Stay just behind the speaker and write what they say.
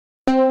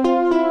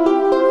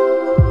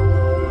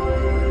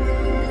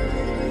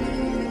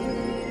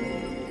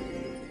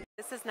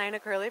Naina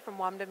Curley from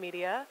Wamda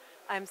Media.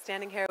 I'm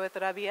standing here with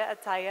Rabea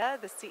Ataya,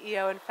 the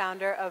CEO and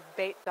founder of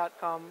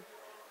Bayt.com.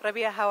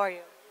 Rabea, how are you?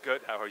 Good,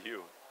 how are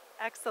you?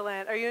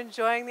 Excellent. Are you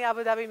enjoying the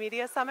Abu Dhabi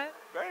Media Summit?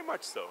 Very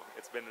much so.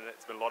 It's been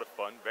a lot of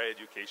fun, very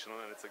educational,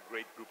 and it's a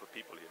great group of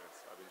people here.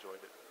 So I've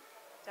enjoyed it.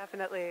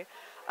 Definitely.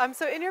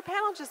 So in your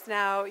panel just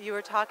now, you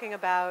were talking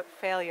about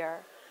failure.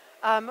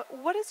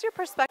 What is your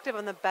perspective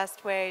on the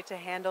best way to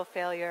handle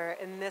failure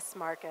in this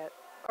market,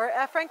 or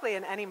frankly,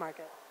 in any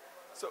market?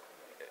 So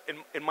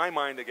in my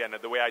mind, again,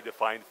 the way I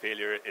define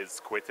failure is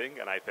quitting,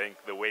 and I think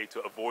the way to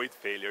avoid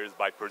failure is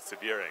by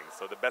persevering.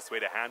 So the best way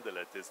to handle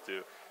it is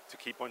to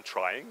keep on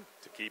trying,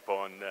 to keep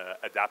on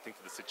adapting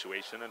to the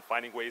situation and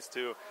finding ways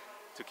to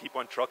keep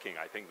on trucking.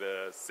 I think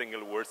the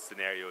single worst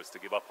scenario is to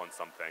give up on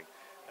something.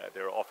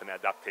 There are often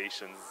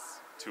adaptations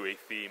to a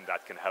theme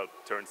that can help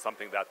turn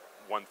something that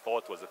one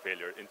thought was a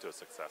failure into a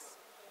success.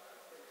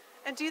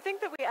 And do you think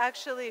that we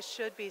actually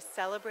should be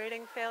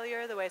celebrating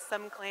failure the way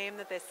some claim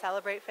that they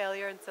celebrate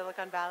failure in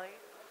Silicon Valley?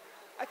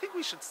 I think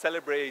we should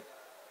celebrate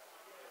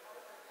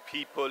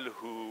people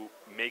who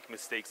make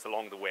mistakes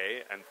along the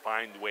way and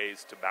find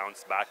ways to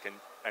bounce back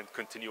and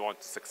continue on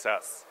to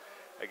success.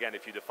 Again,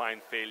 if you define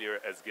failure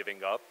as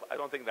giving up, I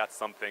don't think that's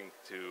something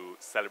to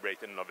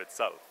celebrate in and of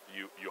itself.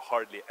 You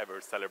hardly ever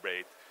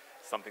celebrate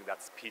something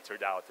that's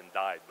petered out and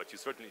died, but you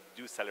certainly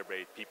do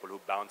celebrate people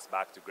who bounce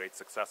back to great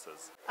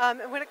successes.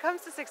 And when it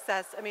comes to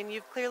success, I mean,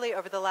 you've clearly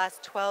over the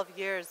last 12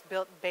 years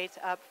built Bayt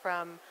up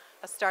from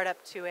a startup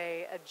to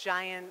a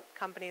giant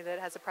company that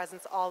has a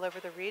presence all over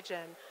the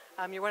region.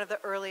 You're one of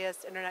the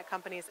earliest internet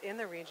companies in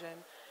the region.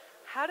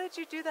 How did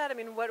you do that? I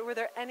mean, were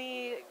there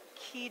any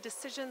key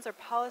decisions or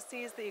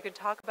policies that you could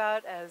talk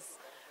about as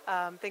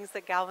things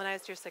that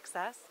galvanized your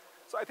success?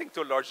 So I think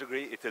to a large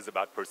degree it is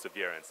about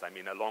perseverance. I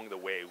mean, along the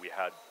way we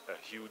had a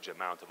huge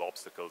amount of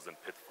obstacles and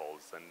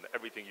pitfalls and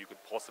everything you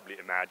could possibly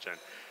imagine,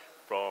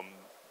 from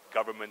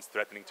governments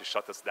threatening to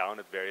shut us down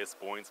at various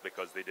points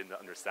because they didn't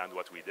understand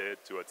what we did,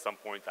 to at some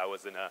point I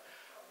was in a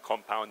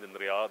compound in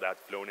Riyadh that had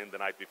flown in the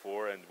night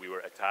before and we were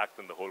attacked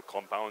and the whole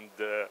compound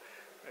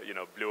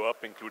blew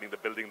up, including the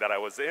building that I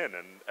was in.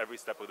 And every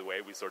step of the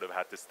way we sort of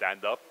had to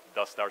stand up,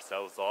 dust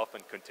ourselves off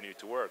and continue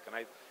to work. And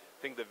I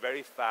think the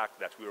very fact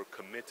that we were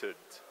committed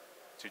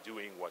to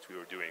doing what we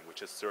were doing,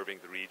 which is serving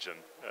the region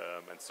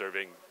and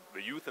serving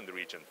the youth in the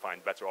region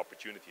find better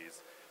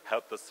opportunities,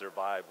 helped us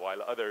survive,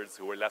 while others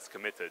who were less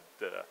committed,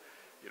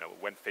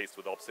 when faced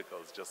with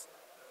obstacles, just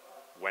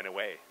went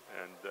away.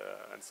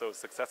 And so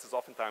success is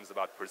oftentimes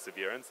about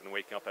perseverance and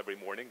waking up every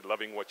morning,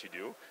 loving what you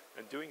do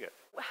and doing it.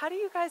 How do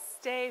you guys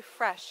stay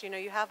fresh?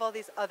 You have all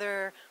these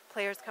other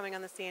players coming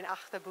on the scene,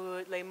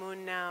 Akhtaboot,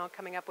 Laimoon now,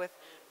 coming up with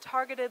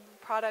targeted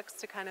products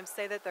to kind of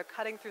say that they're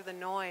cutting through the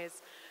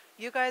noise.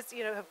 You guys,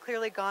 have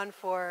clearly gone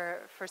for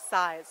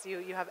size.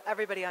 You have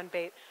everybody on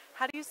Bayt.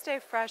 How do you stay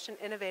fresh and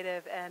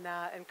innovative and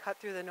cut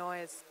through the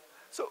noise?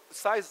 So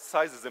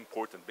size is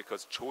important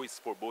because choice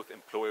for both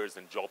employers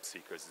and job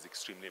seekers is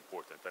extremely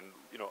important. And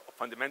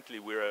fundamentally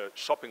we're a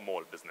shopping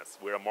mall business.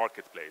 We're a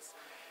marketplace.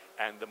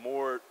 And the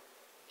more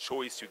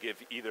choice you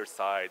give either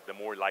side, the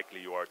more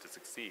likely you are to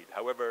succeed.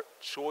 However,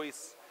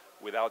 choice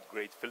without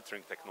great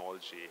filtering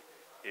technology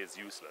is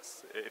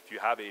useless. If you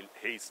have a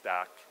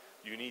haystack,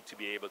 you need to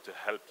be able to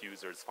help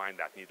users find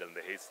that needle in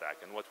the haystack.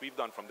 And what we've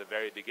done from the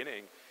very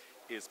beginning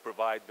is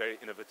provide very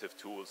innovative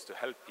tools to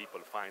help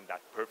people find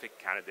that perfect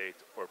candidate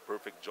or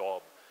perfect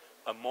job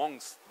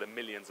amongst the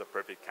millions of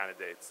perfect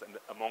candidates and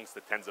amongst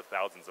the tens of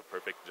thousands of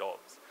perfect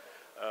jobs.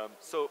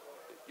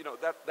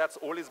 That's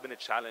always been a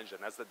challenge,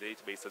 and as the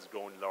database has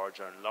grown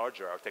larger and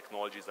larger, our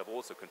technologies have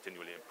also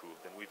continually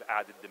improved, and we've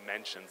added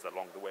dimensions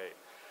along the way.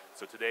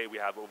 So today we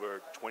have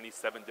over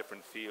 27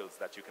 different fields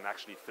that you can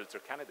actually filter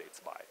candidates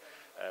by.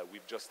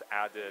 We've just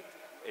added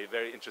a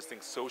very interesting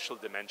social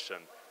dimension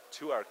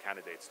to our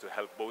candidates to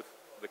help both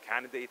the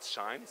candidates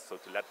shine, so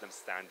to let them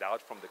stand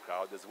out from the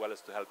crowd, as well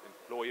as to help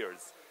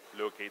employers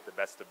locate the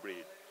best of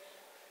breed.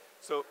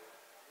 So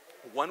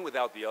one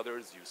without the other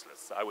is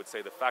useless. I would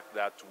say the fact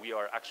that we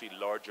are actually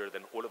larger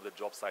than all of the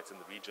job sites in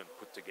the region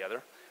put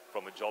together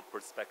from a job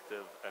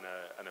perspective and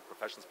a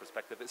professions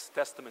perspective is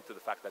testament to the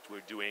fact that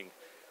we're doing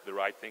the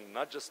right thing,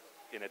 not just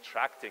in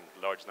attracting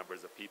large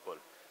numbers of people,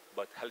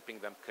 but helping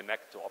them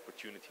connect to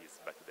opportunities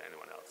better than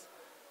anyone else.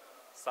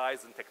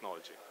 Size and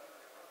technology.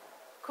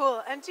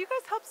 Cool. And do you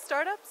guys help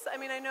startups? I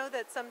mean, I know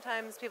that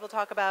sometimes people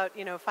talk about,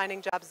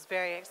 finding jobs is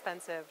very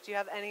expensive. Do you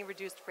have any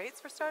reduced rates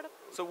for startups?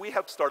 So we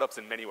help startups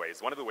in many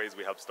ways. One of the ways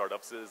we help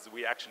startups is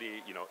we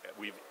actually,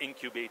 we've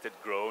incubated,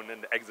 grown,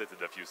 and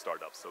exited a few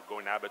startups. So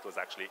Nabbesh was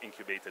actually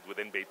incubated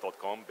within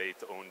Bayt.com.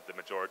 Bayt owned the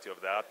majority of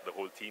that. The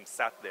whole team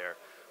sat there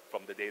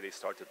from the day they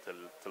started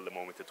till the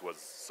moment it was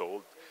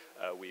sold.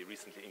 We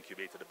recently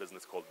incubated a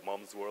business called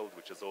Mom's World,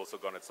 which has also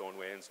gone its own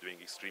way and is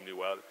doing extremely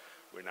well.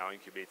 We're now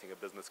incubating a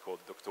business called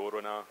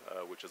Doctorona,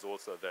 which is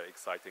also a very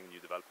exciting new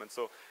development.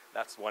 So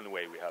that's one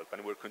way we help.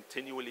 And we're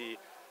continually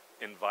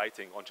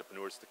inviting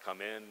entrepreneurs to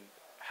come in,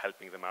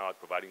 helping them out,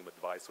 providing them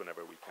advice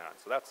whenever we can.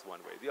 So that's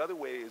one way. The other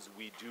way is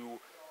we do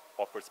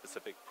offer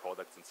specific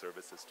products and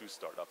services to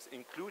startups,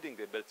 including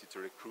the ability to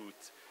recruit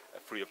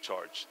free of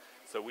charge.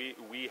 So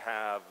we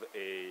have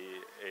a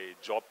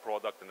job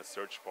product and a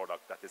search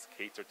product that is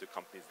catered to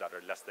companies that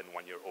are less than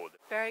 1 year old.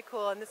 Very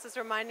cool. And this is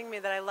reminding me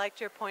that I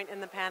liked your point in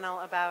the panel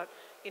about,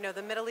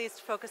 the Middle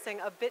East focusing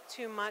a bit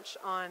too much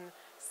on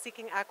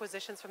seeking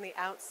acquisitions from the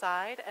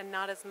outside and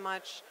not as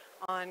much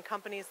on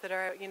companies that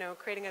are,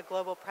 creating a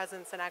global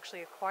presence and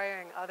actually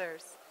acquiring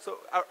others. So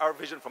our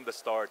vision from the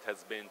start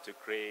has been to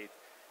create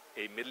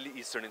a Middle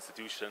Eastern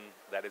institution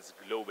that is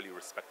globally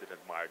respected and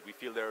admired. We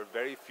feel there are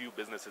very few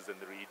businesses in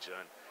the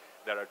region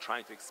that are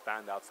trying to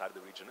expand outside of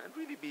the region and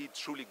really be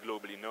truly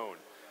globally known.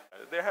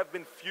 There have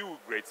been few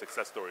great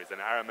success stories, and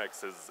Aramex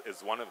is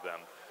one of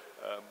them.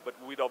 But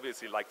we'd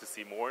obviously like to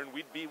see more, and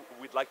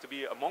we'd like to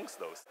be amongst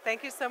those.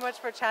 Thank you so much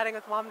for chatting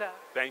with Wamda.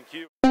 Thank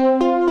you.